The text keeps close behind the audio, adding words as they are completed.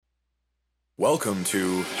Welcome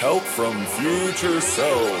to Help from Future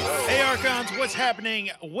Self. Hey Archons, what's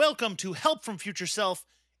happening? Welcome to Help from Future Self,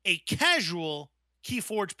 a casual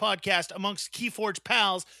Keyforge podcast amongst Keyforge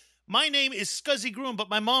pals. My name is Scuzzy Groom, but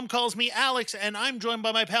my mom calls me Alex, and I'm joined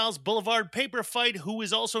by my pals Boulevard Paper Fight, who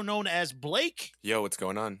is also known as Blake, Yo, what's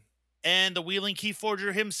going on? and the Wheeling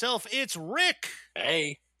Keyforger himself, it's Rick.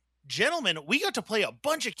 Hey. Gentlemen, we got to play a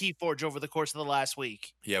bunch of Keyforge over the course of the last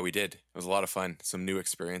week. Yeah, we did. It was a lot of fun. Some new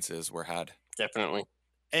experiences were had. Definitely.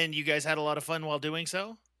 And you guys had a lot of fun while doing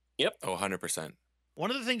so? Yep. Oh, 100%.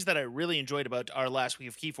 One of the things that I really enjoyed about our last week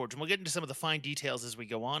of Keyforge, and we'll get into some of the fine details as we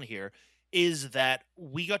go on here, is that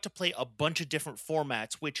we got to play a bunch of different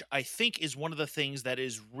formats, which I think is one of the things that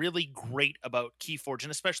is really great about Keyforge,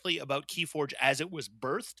 and especially about Keyforge as it was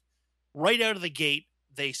birthed. Right out of the gate,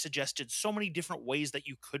 they suggested so many different ways that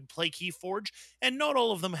you could play Keyforge, and not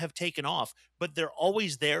all of them have taken off, but they're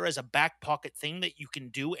always there as a back pocket thing that you can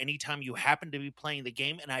do anytime you happen to be playing the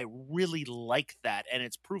game, and I really like that, and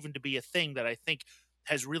it's proven to be a thing that I think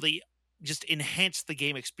has really just enhanced the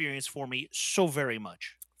game experience for me so very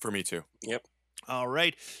much. For me too. Yep. All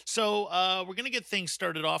right. So we're going to get things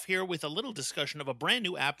started off here with a little discussion of a brand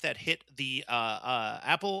new app that hit the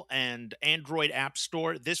Apple and Android App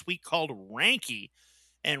Store this week called Ranky.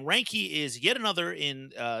 And Ranky is yet another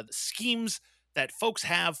in schemes that folks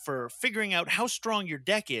have for figuring out how strong your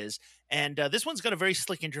deck is. And this one's got a very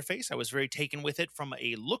slick interface. I was very taken with it from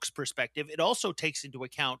a looks perspective. It also takes into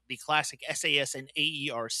account the classic SAS and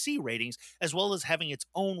AERC ratings, as well as having its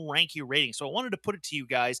own Ranky rating. So I wanted to put it to you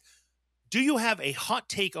guys. Do you have a hot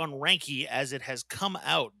take on Ranky as it has come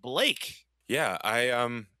out? Blake? Yeah,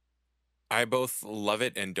 I both love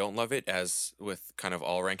it and don't love it, as with kind of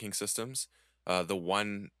all ranking systems. The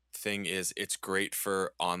one thing is it's great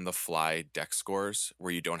for on-the-fly deck scores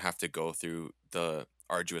where you don't have to go through the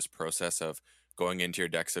arduous process of going into your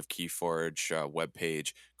Decks of Keyforge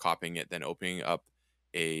webpage, copying it, then opening up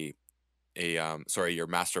your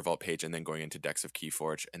Master Vault page, and then going into Decks of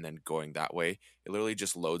Keyforge and then going that way. It literally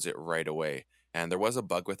just loads it right away. And there was a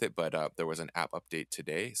bug with it, but there was an app update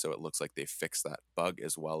today, so it looks like they fixed that bug,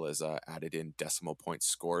 as well as added in decimal point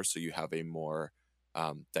scores, so you have a more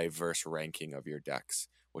diverse ranking of your decks,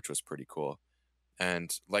 which was pretty cool.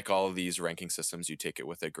 And like all of these ranking systems, you take it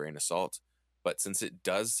with a grain of salt. But since it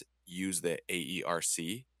does use the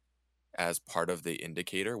AERC as part of the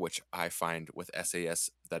indicator, which I find with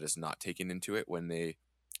SAS that is not taken into it when they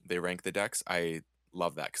rank the decks, I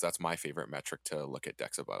love that, because that's my favorite metric to look at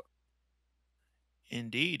decks about.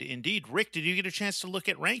 Indeed, indeed. Rick, did you get a chance to look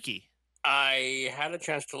at Ranky? I had a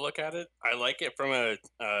chance to look at it. I like it from a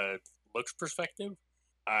looks perspective.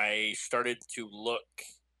 I started to look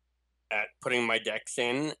at putting my decks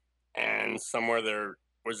in, and somewhere there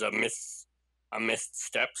was a missed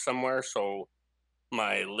step somewhere, so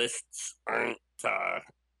my lists aren't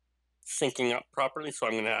syncing up properly. So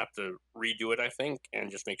I'm going to have to redo it, I think,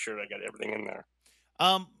 and just make sure I got everything in there.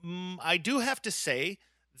 I do have to say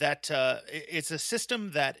that it's a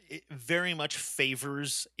system that very much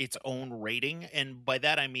favors its own rating, and by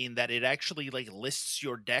that I mean that it actually like lists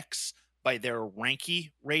your decks by their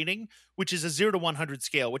Ranky rating, which is a 0 to 100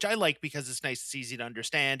 scale, which I like because it's nice, it's easy to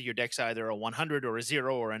understand. Your deck's either a 100 or a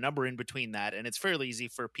 0 or a number in between that, and it's fairly easy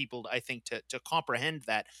for people, I think, to comprehend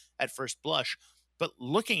that at first blush. But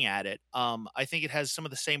looking at it, I think it has some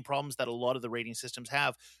of the same problems that a lot of the rating systems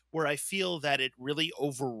have, where I feel that it really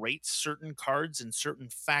overrates certain cards and certain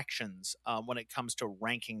factions when it comes to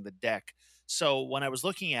ranking the deck. So when I was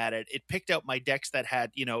looking at it, it picked out my decks that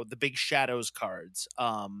had, the big shadows cards,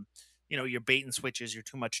 your bait and switches, you're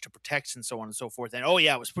too much to protect, and so on and so forth. And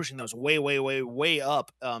I was pushing those way, way, way, way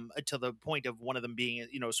up to the point of one of them being,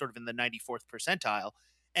 sort of in the 94th percentile.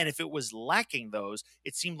 And if it was lacking those,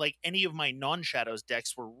 it seemed like any of my non-shadows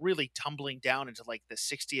decks were really tumbling down into like the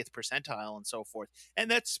 60th percentile and so forth. And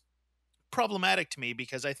that's problematic to me,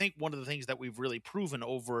 because I think one of the things that we've really proven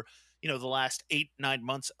over, the last 8-9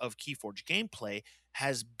 months of Keyforge gameplay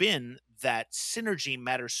has been that synergy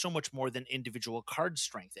matters so much more than individual card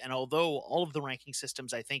strength. And although all of the ranking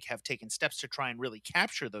systems, I think, have taken steps to try and really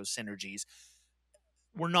capture those synergies,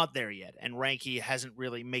 we're not there yet, and Ranky hasn't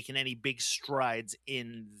really making any big strides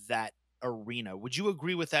in that arena. Would you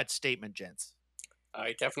agree with that statement, gents?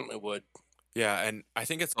 I definitely would. Yeah, and I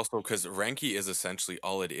think it's also because Ranky is essentially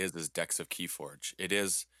all it is Decks of Keyforge. It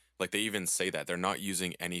is, like, they even say that. They're not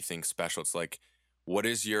using anything special. It's like, what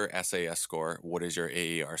is your SAS score? What is your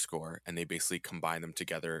AAR score? And they basically combine them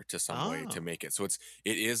together to some way to make it. So it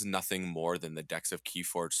is nothing more than the Decks of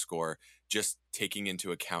Keyforge score, just taking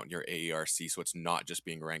into account your AARC. So it's not just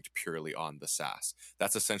being ranked purely on the SAS.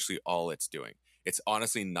 That's essentially all it's doing. It's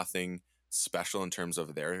honestly nothing special in terms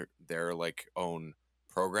of their like own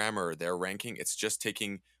program or their ranking. It's just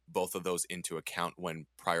taking both of those into account when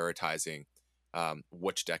prioritizing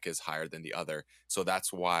which deck is higher than the other. So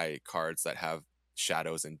that's why cards that have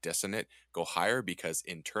shadows and dissonant go higher, because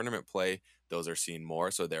in tournament play those are seen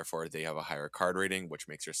more, so therefore they have a higher card rating, which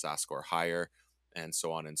makes your SAS score higher, and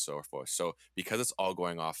so on and so forth. So because it's all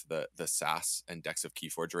going off the SAS and Decks of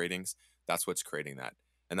Keyforge ratings, that's what's creating that.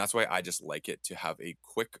 And that's why I just like it to have a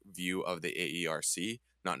quick view of the AERC,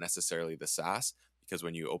 not necessarily the SAS, because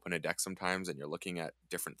when you open a deck sometimes and you're looking at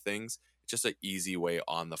different things, it's just an easy way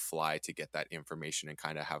on the fly to get that information and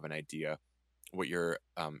kind of have an idea what your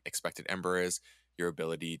expected Ember is, your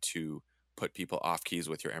ability to put people off keys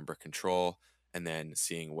with your Ember control, and then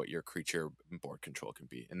seeing what your creature board control can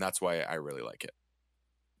be. And that's why I really like it.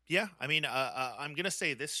 Yeah, I mean, I'm gonna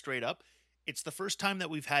say this straight up. It's the first time that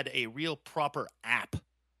we've had a real proper app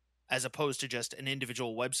as opposed to just an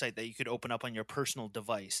individual website that you could open up on your personal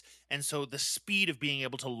device. And so the speed of being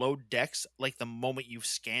able to load decks like the moment you've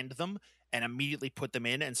scanned them and immediately put them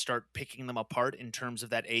in and start picking them apart in terms of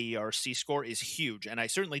that AERC score is huge. And I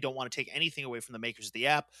certainly don't want to take anything away from the makers of the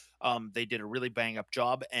app. They did a really bang up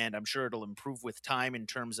job, and I'm sure it'll improve with time in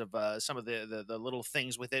terms of some of the little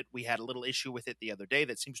things with it. We had a little issue with it the other day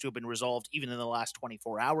that seems to have been resolved even in the last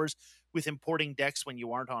 24 hours with importing decks when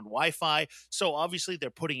you aren't on Wi-Fi. So obviously they're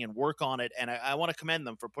putting in work on it, and I want to commend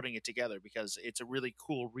them for putting it together because it's a really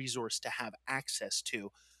cool resource to have access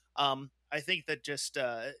to. I think that just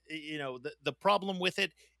the problem with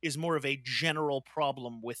it is more of a general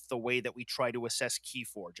problem with the way that we try to assess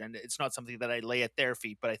Keyforge, and it's not something that I lay at their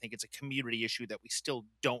feet, but I think it's a community issue that we still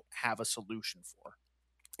don't have a solution for.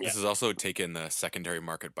 This has also taken the secondary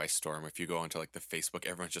market by storm. If you go onto like the Facebook,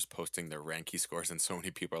 everyone's just posting their Ranky scores, and so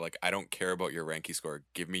many people are like, I don't care about your Ranky score.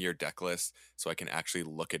 Give me your deck list so I can actually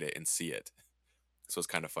look at it and see it. So it's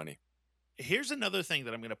kind of funny. Here's another thing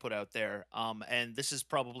that I'm going to put out there, and this is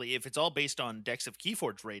probably, if it's all based on Decks of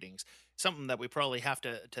Keyforge ratings, something that we probably have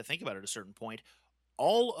to think about at a certain point.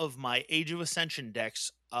 All of my Age of Ascension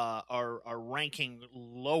decks are ranking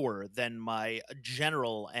lower than my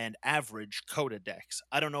general and average Coda decks.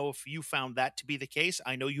 I don't know if you found that to be the case.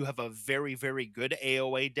 I know you have a very, very good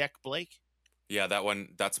AOA deck, Blake. Yeah, that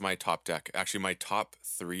one, that's my top deck. Actually, my top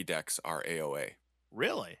 3 decks are AOA.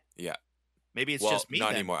 Really? Yeah. Maybe it's Well, just me not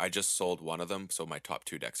then. anymore. I just sold one of them, so my top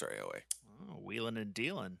 2 decks are AOA. Oh, wheeling and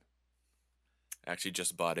dealing. I actually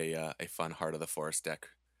just bought a fun Heart of the Forest deck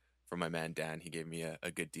from my man Dan. He gave me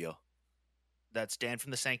a good deal. That's Dan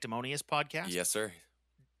from the Sanctimonious podcast? Yes, sir.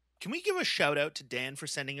 Can we give a shout out to Dan for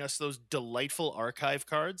sending us those delightful archive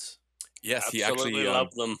cards? Yes, he Absolutely actually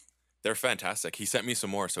love them. they're fantastic. He sent me some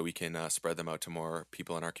more so we can spread them out to more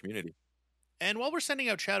people in our community. And while we're sending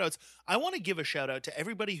out shout outs, I want to give a shout out to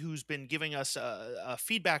everybody who's been giving us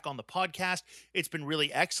feedback on the podcast. It's been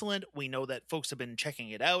really excellent. We know that folks have been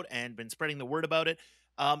checking it out and been spreading the word about it.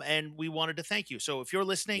 And we wanted to thank you. So if you're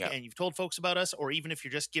listening and you've told folks about us, or even if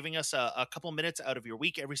you're just giving us a couple minutes out of your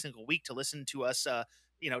week every single week to listen to us,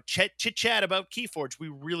 chit chat about Keyforge, we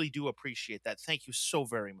really do appreciate that. Thank you so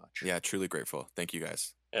very much. Yeah, truly grateful. Thank you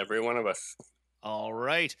guys. Every one of us. All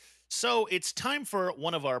right. So it's time for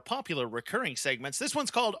one of our popular recurring segments. This one's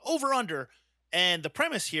called Over Under. And the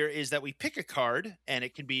premise here is that we pick a card, and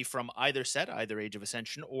it can be from either set, either Age of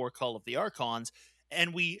Ascension or Call of the Archons,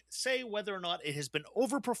 and we say whether or not it has been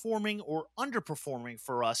overperforming or underperforming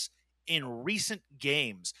for us in recent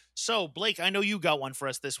games. So, Blake, I know you got one for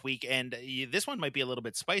us this week, and this one might be a little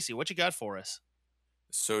bit spicy. What you got for us?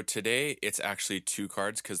 So today it's actually 2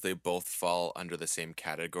 cards because they both fall under the same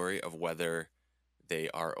category of whether they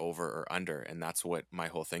are over or under. And that's what my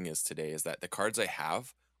whole thing is today, is that the cards I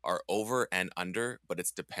have are over and under, but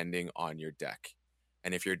it's depending on your deck.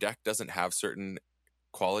 And if your deck doesn't have certain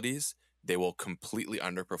qualities, they will completely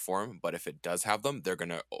underperform. But if it does have them, they're going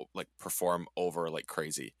to like perform over like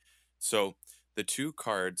crazy. So the 2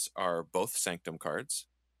 cards are both Sanctum cards,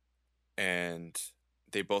 and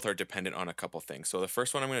they both are dependent on a couple things. So the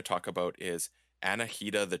first one I'm going to talk about is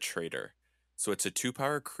Anahita the Traitor. So it's a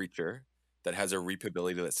 2-power creature that has a reap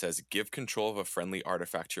ability that says give control of a friendly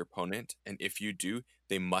artifact to your opponent, and if you do,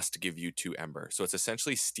 they must give you 2 Ember. So it's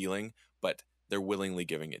essentially stealing, but they're willingly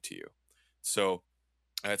giving it to you. So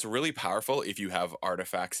it's really powerful if you have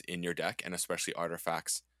artifacts in your deck, and especially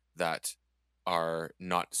artifacts that are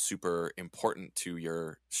not super important to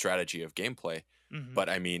your strategy of gameplay. But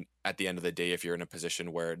I mean, at the end of the day, if you're in a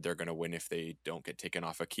position where they're going to win if they don't get taken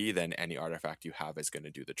off a key, then any artifact you have is going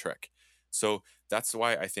to do the trick. So that's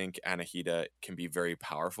why I think Anahita can be very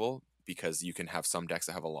powerful, because you can have some decks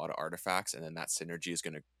that have a lot of artifacts, and then that synergy is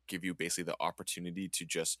going to give you basically the opportunity to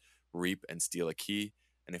just reap and steal a key.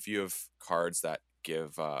 And if you have cards that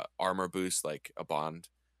give armor boost, like a bond,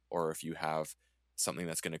 or if you have something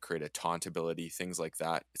that's going to create a taunt ability, things like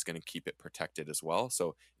that, it's going to keep it protected as well.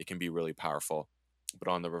 So it can be really powerful. But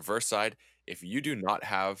on the reverse side, if you do not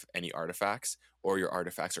have any artifacts or your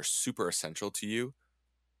artifacts are super essential to you,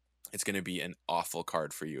 it's going to be an awful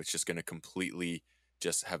card for you. It's just going to completely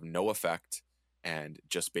just have no effect and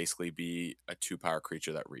just basically be a 2-power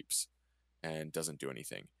creature that reaps and doesn't do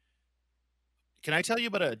anything. Can I tell you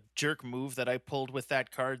about a jerk move that I pulled with that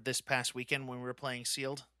card this past weekend when we were playing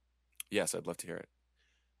Sealed? Yes, I'd love to hear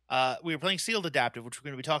it. We were playing Sealed Adaptive, which we're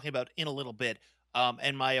going to be talking about in a little bit.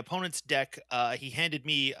 And my opponent's deck, he handed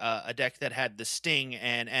me a deck that had the Sting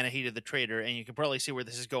and Anahita the Traitor, and you can probably see where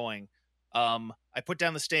this is going. I put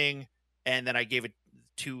down the Sting, and then I gave it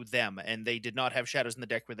to them, and they did not have Shadows in the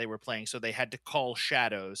deck where they were playing, so they had to call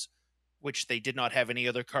Shadows, which they did not have any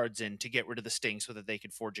other cards in, to get rid of the Sting so that they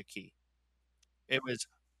could forge a key. It was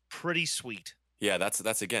pretty sweet. Yeah,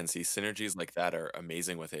 that's again, see, synergies like that are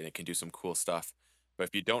amazing with it, and it can do some cool stuff. But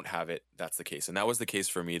if you don't have it, that's the case. And that was the case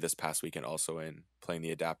for me this past weekend also in playing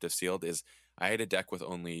the Adaptive Sealed, is I had a deck with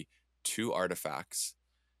only 2 artifacts,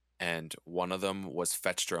 and one of them was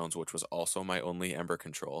Fetch Drones, which was also my only Ember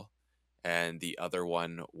control. And the other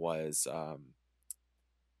one was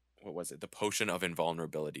what was it? The Potion of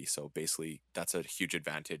Invulnerability. So basically that's a huge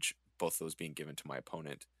advantage, both those being given to my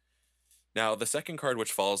opponent. Now, the second card,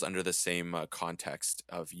 which falls under the same context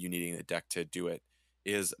of you needing a deck to do it,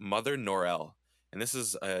 is Mother Norel. And this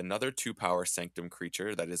is another 2-power Sanctum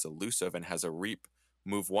creature that is elusive and has a Reap.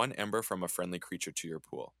 Move 1 Ember from a friendly creature to your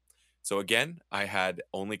pool. So again, I had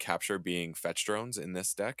only Capture being Fetch Drones in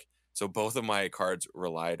this deck. So both of my cards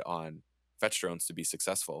relied on Fetch Drones to be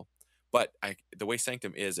successful. But the way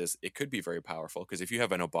Sanctum is it could be very powerful, because if you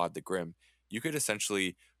have an Obad the Grim, you could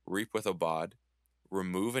essentially Reap with Obad,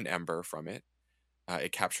 remove an Ember from it.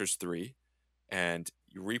 It captures 3, and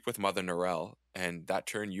you Reap with Mother Norel, and that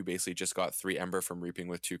turn you basically just got 3 Ember from reaping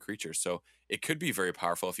with 2 creatures. So it could be very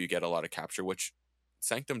powerful if you get a lot of capture, which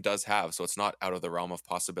Sanctum does have, so it's not out of the realm of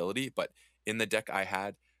possibility. But in the deck I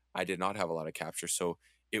had, I did not have a lot of capture, so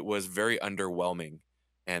it was very underwhelming.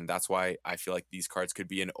 And that's why I feel like these cards could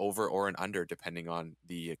be an over or an under depending on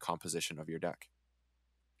the composition of your deck.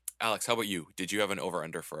 Alex, how about you? Did you have an over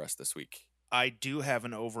under for us this week? I do have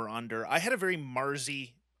an over under. I had a very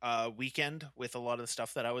Marsy weekend with a lot of the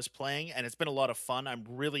stuff that I was playing, and it's been a lot of fun. I'm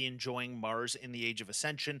really enjoying Mars in the Age of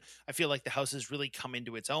Ascension. I feel like the house has really come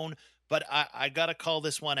into its own, but I got to call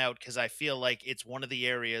this one out because I feel like it's one of the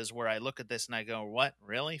areas where I look at this and I go, what?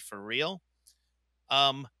 Really? For real?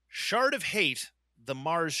 Shard of Hate, the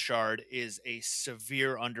Mars Shard, is a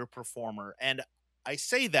severe underperformer, and I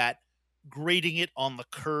say that grading it on the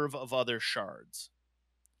curve of other shards.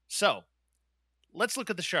 So, let's look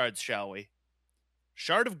at the shards, shall we?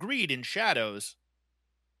 Shard of Greed in Shadows.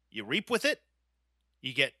 You reap with it,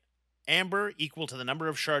 you get amber equal to the number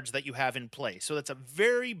of shards that you have in play. So that's a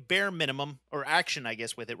very bare minimum, or action, I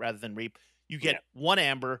guess, with it rather than reap. You get 1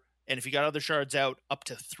 amber, and if you got other shards out, up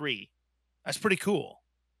to 3. That's pretty cool.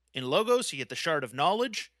 In Logos, you get the Shard of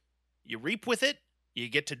Knowledge. You reap with it, you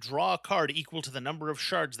get to draw a card equal to the number of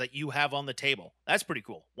shards that you have on the table. That's pretty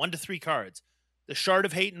cool. 1 to 3 cards. The Shard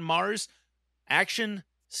of Hate in Mars, action,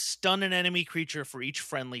 stun an enemy creature for each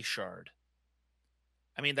friendly shard.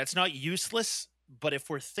 I mean, that's not useless, but if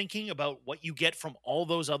we're thinking about what you get from all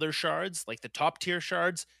those other shards, like the top tier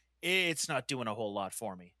shards, it's not doing a whole lot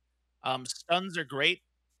for me. Stuns are great,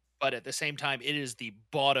 but at the same time, it is the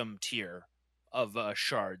bottom tier of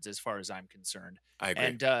shards as far as I'm concerned. I agree.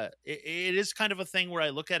 And it is kind of a thing where I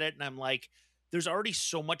look at it and I'm like, there's already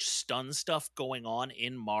so much stun stuff going on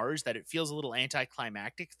in Mars that it feels a little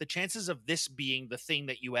anticlimactic. The chances of this being the thing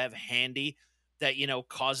that you have handy that, you know,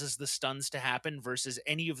 causes the stuns to happen versus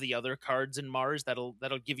any of the other cards in Mars that'll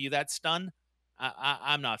give you that stun,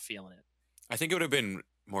 I'm not feeling it. I think it would have been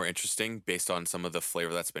more interesting based on some of the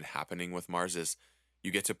flavor that's been happening with Mars is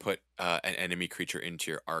you get to put an enemy creature into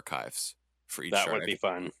your archives for each That shard. would be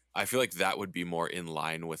fun. I feel like that would be more in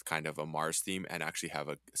line with kind of a Mars theme and actually have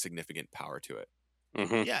a significant power to it.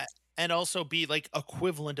 Mhm. Yeah, and also be like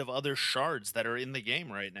equivalent of other shards that are in the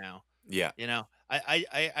game right now. Yeah. You know,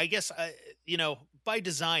 I guess you know, by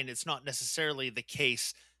design, it's not necessarily the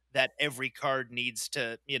case that every card needs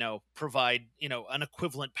to, you know, provide, you know, an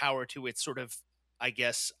equivalent power to its sort of, I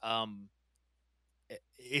guess,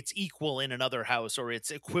 it's equal in another house or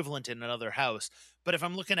it's equivalent in another house. But if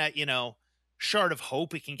I'm looking at, you know, Shard of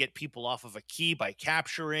Hope, it can get people off of a key by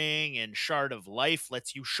capturing, and Shard of Life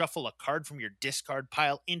lets you shuffle a card from your discard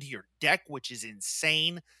pile into your deck, which is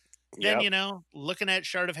insane. then Yep. looking at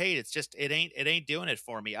Shard of Hate, it's just it ain't doing it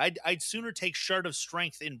for me. I'd sooner take Shard of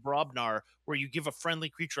Strength in Brobnar, where you give a friendly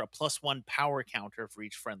creature a +1 power counter for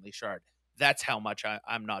each friendly shard. That's how much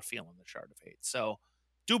I'm not feeling the Shard of Hate. So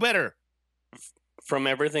do better. From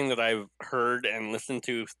everything that I've heard and listened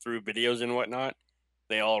to through videos and whatnot,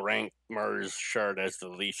 they all rank Mars Shard as the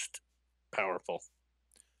least powerful,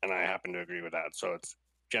 and I happen to agree with that. So it's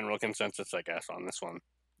general consensus, I guess, on this one.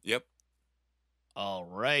 Yep. All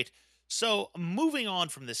right. So, moving on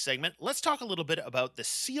from this segment, let's talk a little bit about the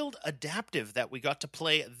sealed adaptive that we got to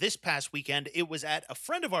play this past weekend. It was at a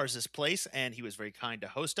friend of ours' place, and he was very kind to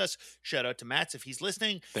host us. Shout out to Mats if he's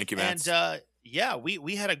listening. Thank you, And Mats. yeah,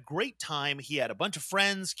 we had a great time. He had a bunch of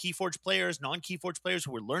friends, Keyforge players, non-Keyforge players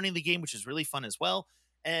who were learning the game, which is really fun as well.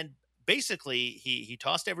 And basically, he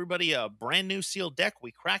tossed everybody a brand new sealed deck.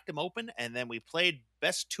 We cracked them open, and then we played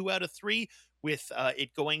best 2 out of 3 with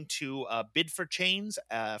it going to bid for chains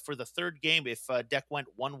for the third game if deck went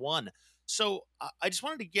 1-1. So I just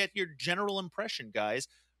wanted to get your general impression, guys.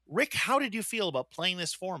 Rick, how did you feel about playing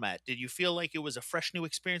this format? Did you feel like it was a fresh new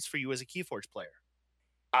experience for you as a Keyforge player?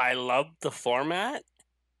 I love the format.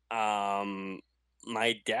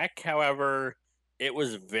 My deck, however, it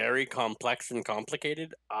was very complex and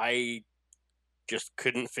complicated. I just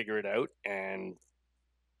couldn't figure it out, and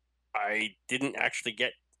I didn't actually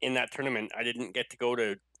get in that tournament. I didn't get to go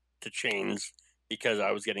to chains because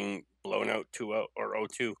I was getting blown out 2-0 or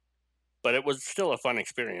 0-2. But it was still a fun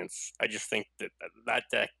experience. I just think that that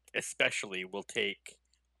deck especially will take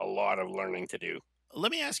a lot of learning to do.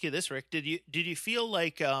 Let me ask you this, Rick. Did you feel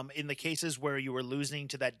like in the cases where you were losing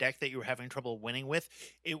to that deck that you were having trouble winning with,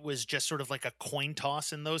 it was just sort of like a coin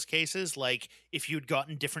toss in those cases? Like if you'd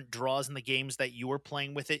gotten different draws in the games that you were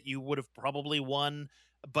playing with it, you would have probably won,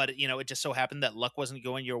 but it just so happened that luck wasn't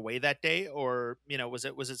going your way that day, or was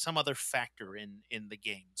it some other factor in the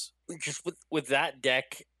games? Just with that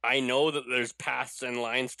deck, I know that there's paths and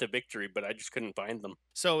lines to victory, but I just couldn't find them.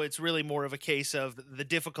 So it's really more of a case of the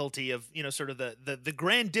difficulty of, sort of the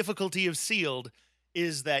grand difficulty of sealed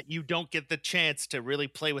is that you don't get the chance to really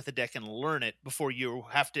play with the deck and learn it before you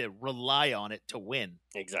have to rely on it to win.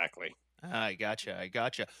 Exactly. I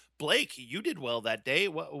gotcha. Blake, you did well that day.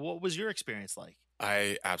 What was your experience like?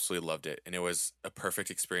 I absolutely loved it. And it was a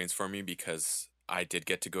perfect experience for me because I did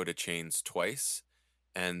get to go to Chains twice.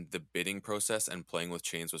 And the bidding process and playing with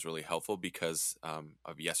Chains was really helpful because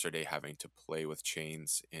of yesterday having to play with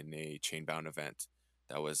Chains in a chain-bound event.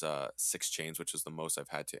 That was 6 chains, which is the most I've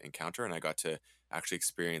had to encounter. And I got to actually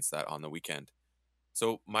experience that on the weekend.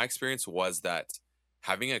 So my experience was that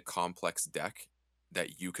having a complex deck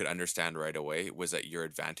that you could understand right away was at your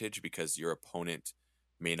advantage because your opponent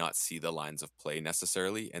may not see the lines of play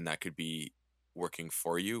necessarily, and that could be working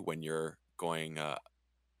for you when you're going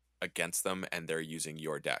against them and they're using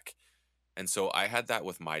your deck. And so I had that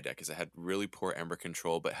with my deck, is I had really poor Ember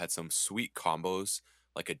control, but had some sweet combos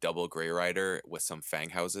like a double Grey Rider with some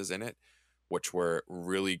Fang Houses in it, which were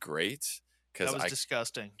really great That because was I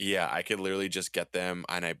disgusting. yeah, I could literally just get them,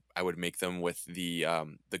 and I would make them with the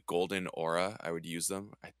golden aura. I would use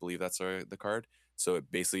them. I believe that's the card. So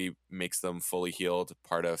it basically makes them fully healed,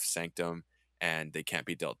 part of Sanctum, and they can't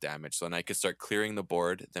be dealt damage. So then I could start clearing the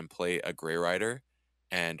board, then play a Grey Rider,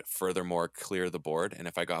 and furthermore clear the board. And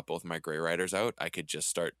if I got both my Grey Riders out, I could just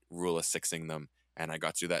start rule of sixing them. And I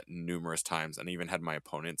got to do that numerous times, and even had my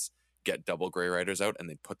opponents get double Grey Riders out, and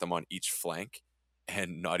they'd put them on each flank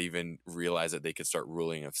and not even realize that they could start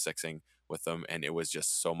ruling of sixing with them. And it was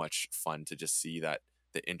just so much fun to just see that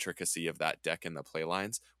the intricacy of that deck and the play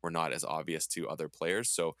lines were not as obvious to other players.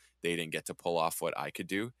 So they didn't get to pull off what I could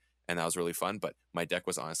do. And that was really fun. But my deck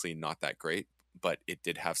was honestly not that great, but it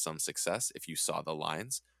did have some success if you saw the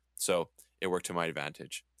lines. So it worked to my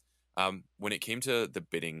advantage. When it came to the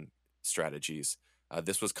bidding strategies,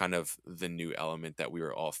 this was kind of the new element that we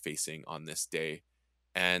were all facing on this day.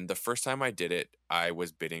 And the first time I did it, I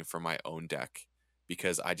was bidding for my own deck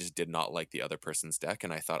because I just did not like the other person's deck,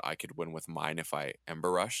 and I thought I could win with mine if I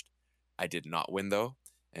Ember Rushed. I did not win though.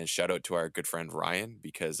 And shout out to our good friend Ryan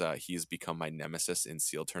because he's become my nemesis in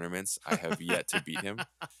Seal tournaments. I have yet to beat him.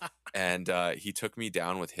 And he took me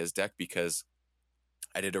down with his deck because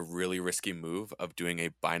I did a really risky move of doing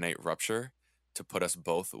a Binite Rupture to put us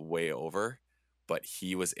both way over. But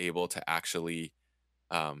he was able to actually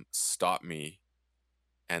stop me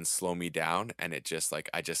and slow me down, and it just like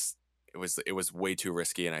it was way too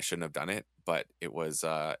risky and I shouldn't have done it, but it was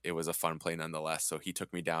a fun play nonetheless. So he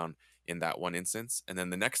took me down in that one instance, and then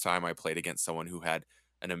the next time I played against someone who had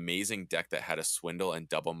an amazing deck that had a Swindle and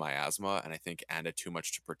double Miasma, and I think and a Too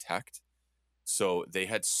Much to Protect. So they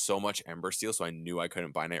had so much Ember Steel, so I knew I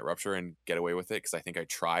couldn't buy Night Rupture and get away with it because I think I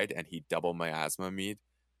tried and he doubled my Asthma Mead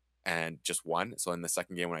and just won. So in the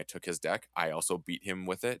second game when I took his deck, I also beat him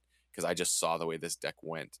with it because I just saw the way this deck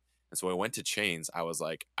went. And so when I went to Chains, I was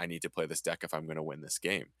like, I need to play this deck if I'm going to win this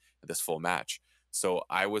game, this full match. So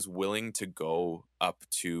I was willing to go up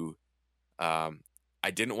to I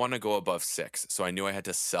didn't want to go above 6, so I knew I had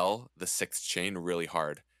to sell the 6th chain really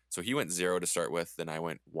hard. So he went 0 to start with, then I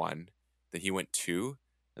went 1, then he went 2,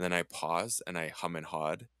 and then I paused and I hum and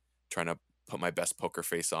hawed, trying to put my best poker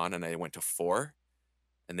face on, and I went to 4,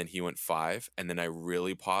 and then he went 5, and then I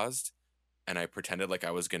really paused and I pretended like I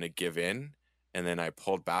was gonna give in, and then I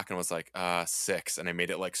pulled back and was like, 6, and I made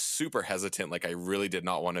it like super hesitant, like I really did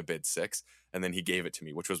not want to bid 6, and then he gave it to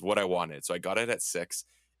me, which was what I wanted. So I got it at 6,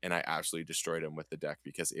 and I absolutely destroyed him with the deck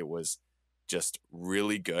because it was just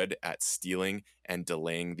really good at stealing and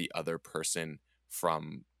delaying the other person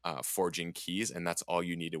from forging keys, and that's all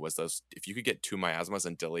you needed was those. If you could get 2 miasmas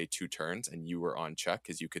and delay 2 turns, and you were on check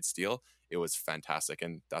because you could steal, it was fantastic,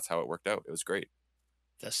 and that's how it worked out. It was great.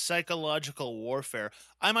 The psychological warfare.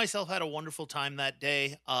 I myself had a wonderful time that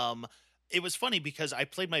day. It was funny because I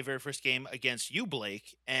played my very first game against you,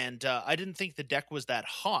 Blake, and I didn't think the deck was that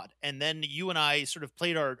hot. And then you and I sort of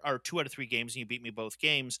played our 2 out of 3 games, and you beat me both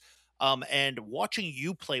games. And watching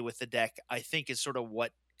you play with the deck, I think, is sort of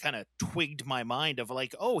what kind of twigged my mind of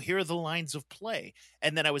like, oh, here are the lines of play.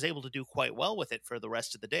 And then I was able to do quite well with it for the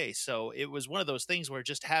rest of the day. So it was one of those things where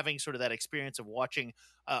just having sort of that experience of watching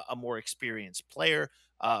a more experienced player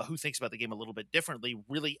who thinks about the game a little bit differently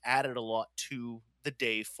really added a lot to the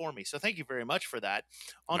day for me. So thank you very much for that.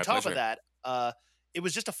 On My top of pleasure. that, it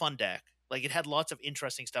was just a fun deck. Like it had lots of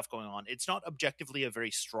interesting stuff going on. It's not objectively a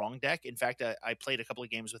very strong deck. In fact, I played a couple of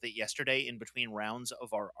games with it yesterday in between rounds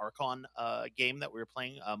of our Archon game that we were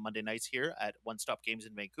playing Monday nights here at One Stop Games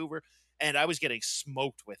in Vancouver, and I was getting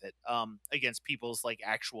smoked with it against people's like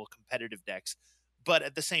actual competitive decks. But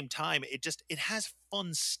at the same time, it has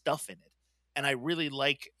fun stuff in it, and I really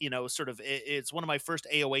like, sort of it's one of my first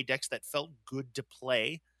AOA decks that felt good to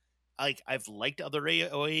play. Like I've liked other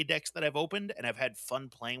AOA decks that I've opened and I've had fun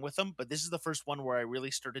playing with them, but this is the first one where I really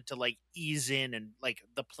started to like ease in and like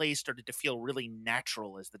the play started to feel really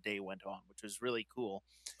natural as the day went on, which was really cool.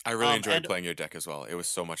 I really enjoyed And playing your deck as well. It was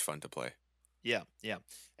so much fun to play. yeah, yeah.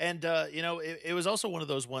 And it was also one of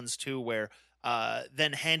those ones too where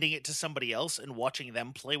then handing it to somebody else and watching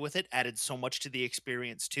them play with it added so much to the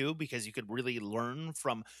experience too, because you could really learn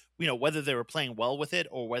from, whether they were playing well with it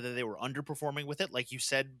or whether they were underperforming with it. Like you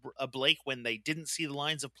said, Blake, when they didn't see the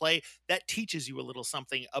lines of play, that teaches you a little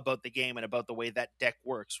something about the game and about the way that deck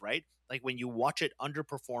works, right? Like when you watch it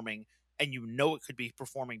underperforming and it could be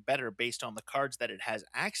performing better based on the cards that it has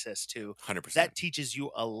access to, 100%. that teaches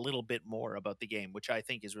you a little bit more about the game, which I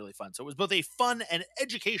think is really fun. So it was both a fun and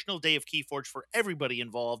educational day of Keyforge for everybody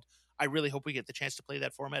involved. I really hope we get the chance to play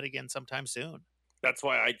that format again sometime soon. That's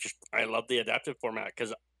why I love the adaptive format,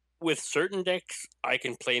 because with certain decks I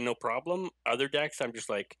can play no problem. Other decks I'm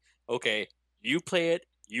just like, okay, you play it,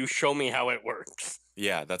 you show me how it works.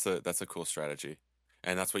 Yeah, that's a cool strategy.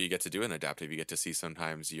 And that's what you get to do in adaptive. You get to see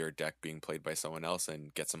sometimes your deck being played by someone else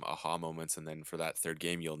and get some aha moments, and then for that third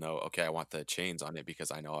game you'll know, okay, I want the chains on it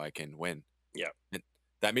because I know I can win. Yeah. And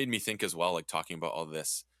that made me think as well, like talking about all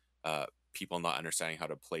this people not understanding how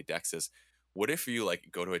to play decks is, what if you like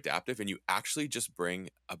go to adaptive and you actually just bring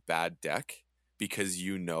a bad deck because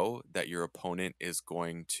you know that your opponent is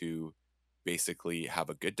going to basically have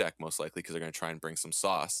a good deck most likely because they're going to try and bring some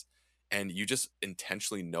sauce, and you just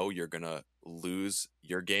intentionally know you're going to lose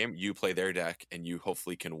your game, you play their deck and you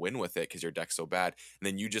hopefully can win with it because your deck's so bad, and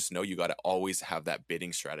then you just know you got to always have that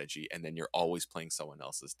bidding strategy, and then you're always playing someone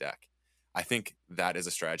else's deck. I think that is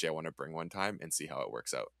a strategy I want to bring one time and see how it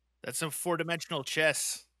works out. That's some four-dimensional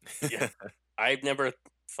chess. Yeah. I've never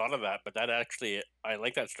thought of that, but that actually, I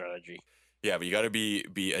like that strategy. Yeah, but you got to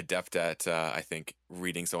be adept at I think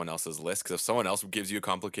reading someone else's list, because if someone else gives you a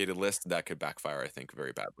complicated list, that could backfire, I think,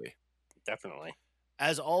 very badly. Definitely.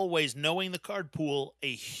 As always, knowing the card pool,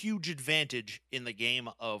 a huge advantage in the game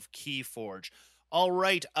of Keyforge. All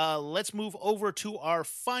right, let's move over to our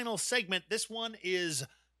final segment. This one is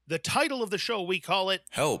the title of the show. We call it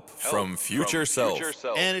Help from Future Self.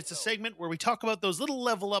 And it's a segment where we talk about those little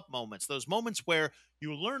level up moments, those moments where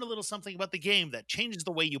you learn a little something about the game that changes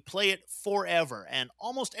the way you play it forever. And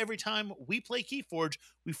almost every time we play Keyforge,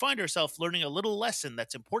 we find ourselves learning a little lesson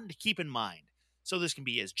that's important to keep in mind. So this can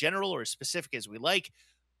be as general or as specific as we like.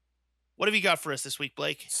 What have you got for us this week,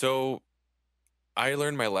 Blake? So I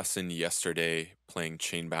learned my lesson yesterday playing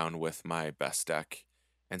Chainbound with my best deck,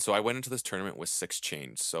 And so I went into this tournament with 6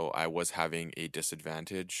 chains. So I was having a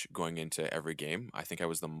disadvantage going into every game. I think I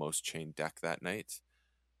was the most chain deck that night.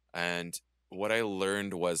 And what I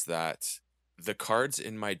learned was that the cards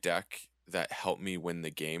in my deck that helped me win the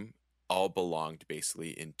game all belonged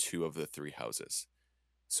basically in 2 of the 3 houses.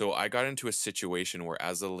 So I got into a situation where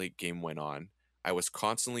as the late game went on, I was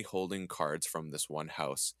constantly holding cards from this one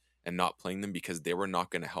house and not playing them because they were not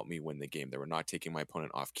going to help me win the game. They were not taking my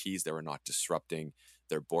opponent off keys, they were not disrupting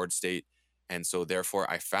their board state. And so therefore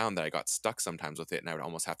I found that I got stuck sometimes with it and I would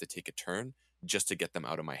almost have to take a turn just to get them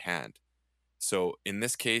out of my hand. So in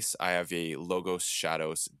this case, I have a Logos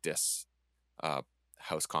Shadows Dis uh,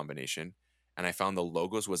 house combination. And I found the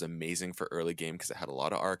Logos was amazing for early game because it had a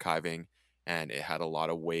lot of archiving and it had a lot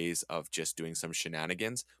of ways of just doing some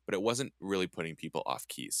shenanigans, but it wasn't really putting people off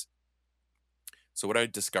keys. So what I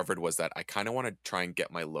discovered was that I kind of want to try and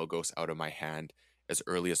get my Logos out of my hand as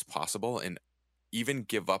early as possible and even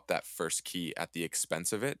give up that first key at the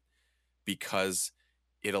expense of it because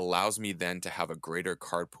it allows me then to have a greater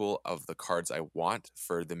card pool of the cards I want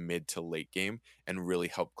for the mid to late game and really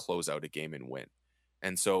help close out a game and win.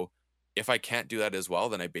 And so if I can't do that as well,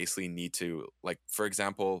 then I basically need to, like, for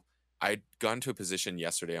example, I'd gone to a position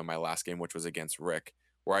yesterday on my last game, which was against Rick,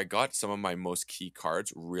 where I got some of my most key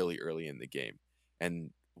cards really early in the game.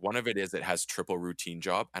 And one of it is it has triple routine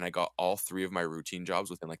job, and I got all 3 of my routine jobs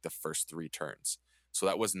within like the first 3 turns. So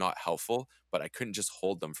that was not helpful, but I couldn't just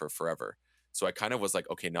hold them for forever. So I kind of was like,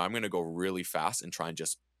 okay, now I'm going to go really fast and try and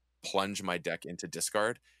just plunge my deck into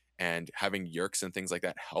discard. And having Yerks and things like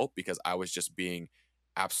that help because I was just being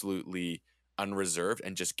absolutely unreserved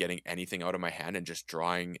and just getting anything out of my hand and just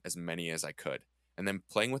drawing as many as I could. And then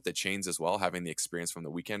playing with the chains as well, having the experience from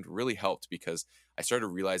the weekend really helped because I started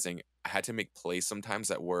realizing I had to make plays sometimes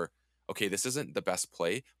that were, okay, this isn't the best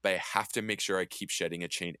play, but I have to make sure I keep shedding a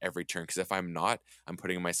chain every turn because if I'm not, I'm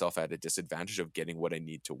putting myself at a disadvantage of getting what I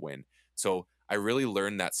need to win. So I really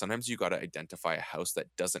learned that sometimes you got to identify a house that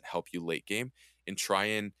doesn't help you late game and try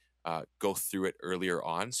and go through it earlier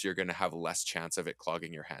on. So you're going to have less chance of it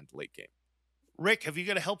clogging your hand late game. Rick, have you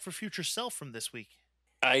got a help for future self from this week?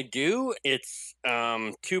 I do. It's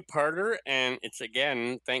two-parter, and it's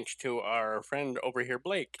again thanks to our friend over here,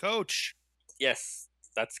 Blake. Coach. Yes,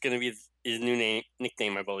 that's gonna be his new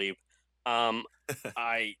nickname, I believe. Um,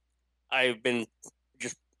 I I've been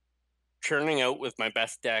just churning out with my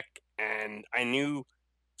best deck, and I knew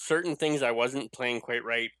certain things I wasn't playing quite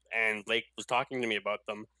right, and Blake was talking to me about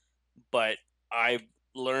them. But I've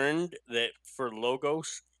learned that for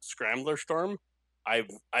Logos Scrambler Storm,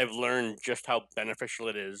 I've learned just how beneficial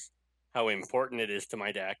it is, how important it is to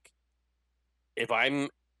my deck. If I'm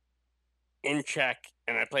in check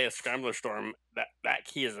and I play a Scrambler Storm, that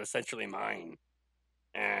key is essentially mine,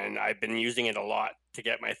 and I've been using it a lot to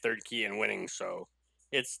get my third key and winning. So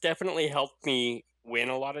it's definitely helped me win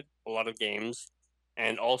a lot of games,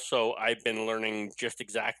 and also I've been learning just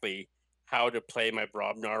exactly how to play my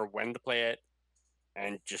Brobnar, when to play it,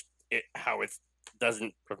 and just how it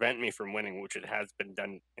doesn't prevent me from winning, which it has been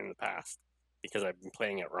done in the past because I've been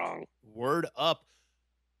playing it wrong. Word up.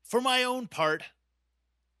 For my own part,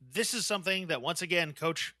 this is something that once again,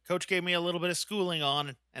 Coach gave me a little bit of schooling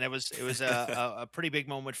on, and it was a pretty big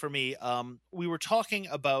moment for me. We were talking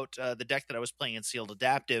about the deck that I was playing in Sealed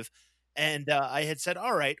Adaptive, and I had said,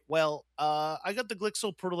 "All right, well, I got the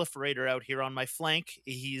Glixel Proliferator out here on my flank.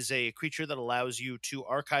 He's a creature that allows you to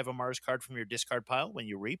archive a Mars card from your discard pile when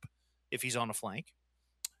you reap, if he's on a flank."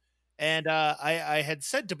 And I had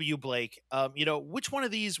said to you, Blake, which one of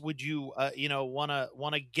these would you,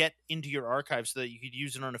 want to get into your archive so that you could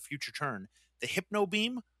use it on a future turn? The Hypno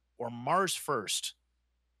Beam or Mars First?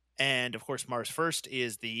 And of course, Mars First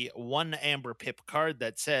is the 1 Amber Pip card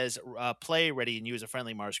that says play, ready, and use a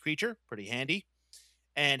friendly Mars creature. Pretty handy.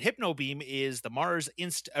 And Hypno Beam is the Mars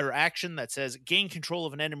or action that says gain control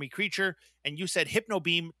of an enemy creature. And you said Hypno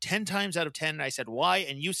Beam 10 times out of 10. And I said, why?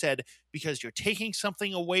 And you said, because you're taking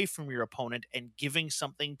something away from your opponent and giving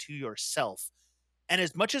something to yourself. And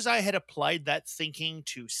as much as I had applied that thinking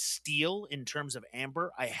to steel in terms of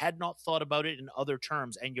Amber, I had not thought about it in other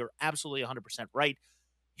terms. And you're absolutely 100% right.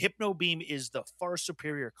 Hypno Beam is the far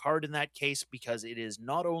superior card in that case because it is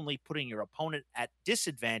not only putting your opponent at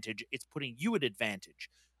disadvantage, it's putting you at advantage.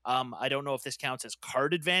 I don't know if this counts as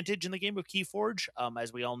card advantage in the game of Keyforge.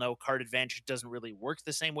 As we all know, card advantage doesn't really work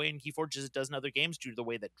the same way in Keyforge as it does in other games due to the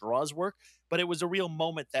way that draws work, but it was a real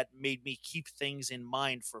moment that made me keep things in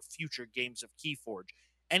mind for future games of Keyforge.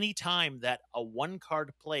 Anytime that a 1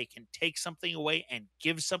 card play can take something away and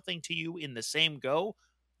give something to you in the same go,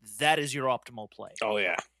 that is your optimal play. Oh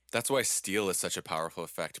yeah. That's why steal is such a powerful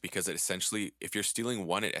effect because it essentially, if you're stealing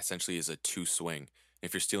 1, it essentially is a 2 swing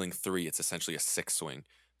If you're stealing 3, it's essentially a 6 swing.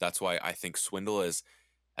 That's why I think Swindle is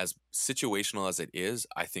as situational as it is.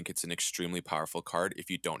 I think it's an extremely powerful card if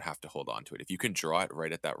you don't have to hold on to it. If you can draw it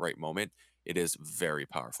right at that right moment, it is very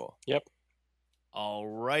powerful. Yep. All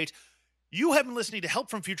right. You have been listening to Help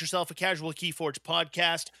from Future Self, a Casual Keyforge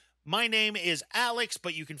podcast. My name is Alex,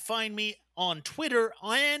 but you can find me on Twitter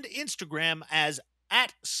and Instagram as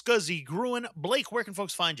 @ScuzzyGruen. Blake, where can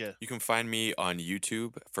folks find you? You can find me on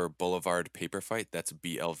YouTube for Boulevard Paper Fight. That's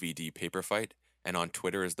BLVD Paper Fight. And on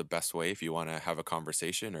Twitter is the best way if you want to have a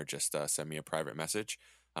conversation or just send me a private message.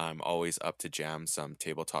 I'm always up to jam some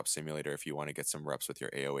Tabletop Simulator if you want to get some reps with your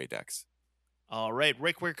AOA decks. All right.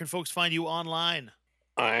 Rick, where can folks find you online?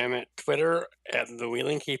 I am at Twitter at the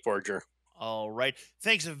Wheeling Keyforger. All right.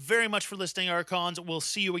 Thanks very much for listening, Archons. We'll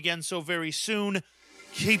see you again so very soon.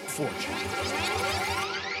 Keep forging.